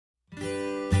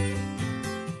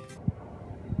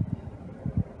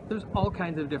there's all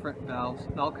kinds of different valves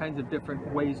and all kinds of different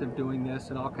ways of doing this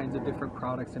and all kinds of different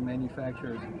products and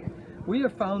manufacturers. We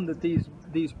have found that these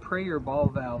Praher ball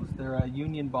valves, they're a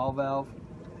union ball valve.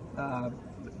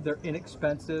 They're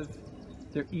inexpensive,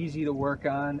 they're easy to work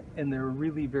on, and they're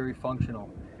really very functional.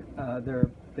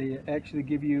 They actually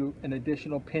give you an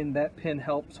additional pin. That pin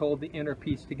helps hold the inner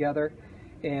piece together,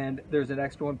 and there's an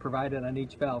extra one provided on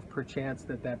each valve per chance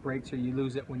that that breaks or you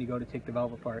lose it when you go to take the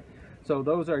valve apart. So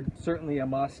those are certainly a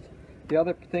must. The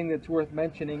other thing that's worth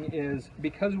mentioning is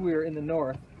because we're in the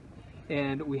north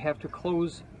and we have to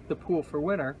close the pool for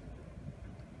winter,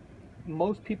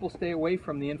 most people stay away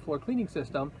from the in-floor cleaning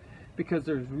system because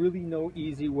there's really no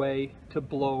easy way to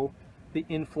blow the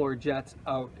in-floor jets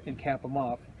out and cap them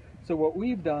off. So what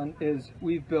we've done is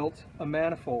we've built a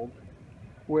manifold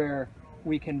where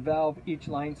we can valve each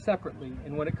line separately,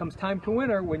 and when it comes time to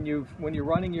winter, when you're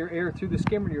running your air through the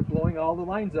skimmer and you're blowing all the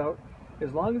lines out,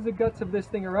 as long as the guts of this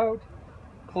thing are out,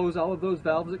 close all of those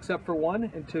valves except for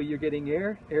one until you're getting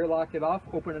air lock it off,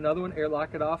 open another one, air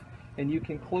lock it off, and you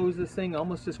can close this thing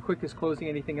almost as quick as closing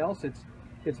anything else.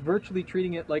 It's virtually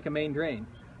treating it like a main drain.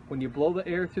 When you blow the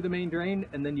air through the main drain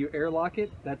and then you airlock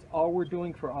it, that's all we're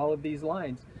doing for all of these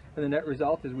lines. And the net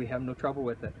result is we have no trouble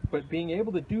with it. But being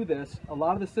able to do this, a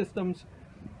lot of the systems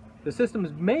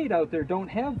made out there don't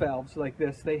have valves like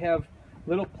this. They have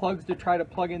little plugs to try to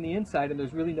plug in the inside, and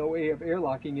there's really no way of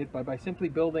airlocking it. But by simply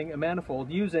building a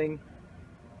manifold using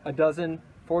a dozen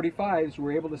 45s,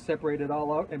 we're able to separate it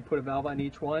all out and put a valve on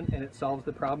each one, and it solves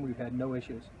the problem. We've had no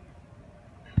issues.